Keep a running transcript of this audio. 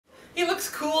He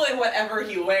looks cool in whatever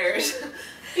he wears.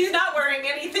 He's not wearing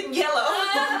anything yellow.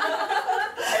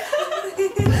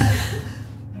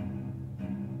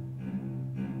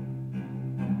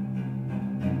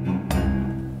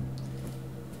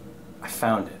 I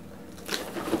found it.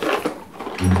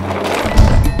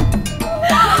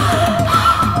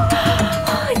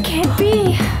 It can't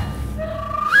be.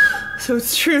 So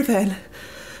it's true then.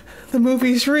 The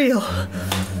movie's real.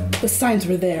 The signs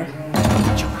were there.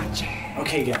 Jumanji.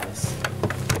 Okay, guys.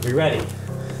 We ready?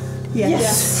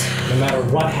 Yes. No matter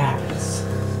what happens.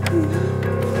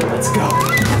 Let's go.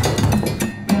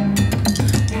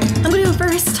 I'm gonna go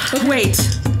first. Wait.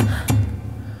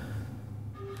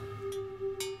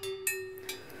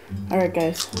 Alright,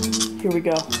 guys. Here we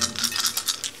go.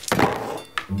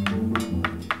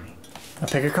 I'll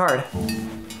pick a card.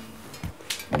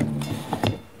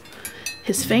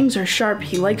 His fangs are sharp,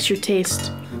 he likes your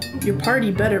taste. Your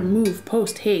party better move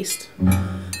post haste.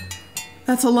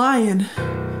 That's a lion.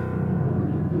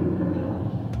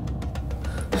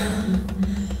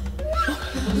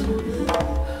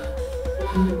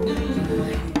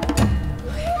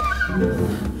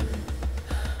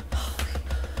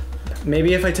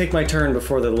 Maybe if I take my turn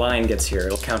before the lion gets here,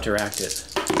 it'll counteract it.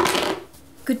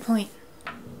 Good point.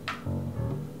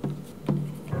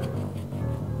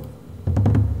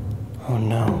 Oh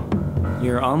no.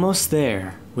 You're almost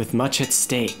there, with much at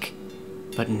stake.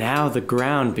 But now the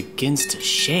ground begins to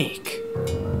shake.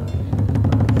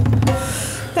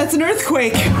 That's an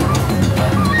earthquake.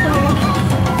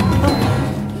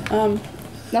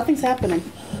 Nothing's happening.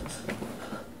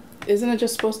 Isn't it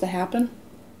just supposed to happen?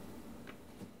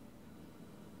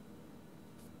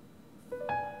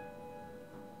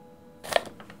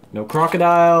 No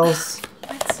crocodiles.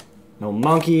 What? No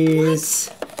monkeys.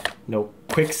 What? No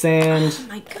quicksand. Oh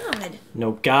my god.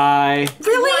 No guy.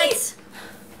 Really?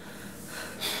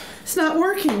 It's not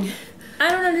working.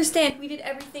 I don't understand. We did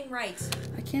everything right.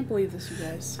 I can't believe this, you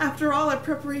guys. After all our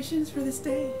preparations for this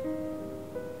day.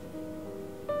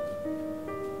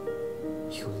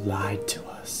 You lied to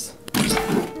us.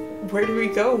 Where do we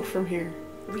go from here?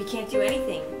 We can't do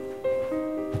anything.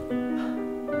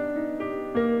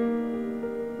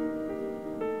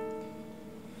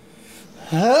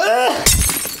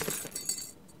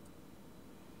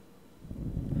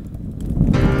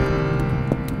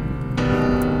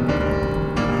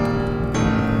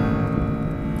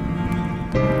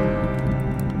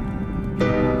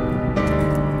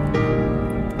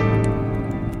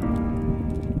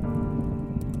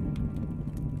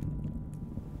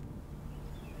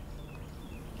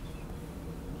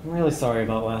 I'm really sorry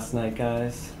about last night,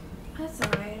 guys. That's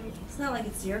alright. It's not like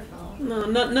it's your fault. No,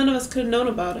 none of us could have known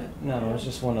about it. No, it was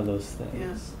just one of those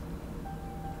things. Yeah.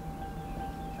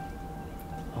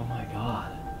 Oh my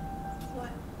god.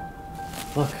 What?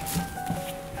 Look.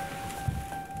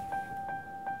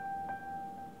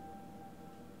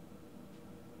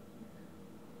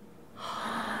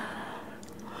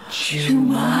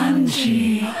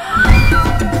 Jumanji.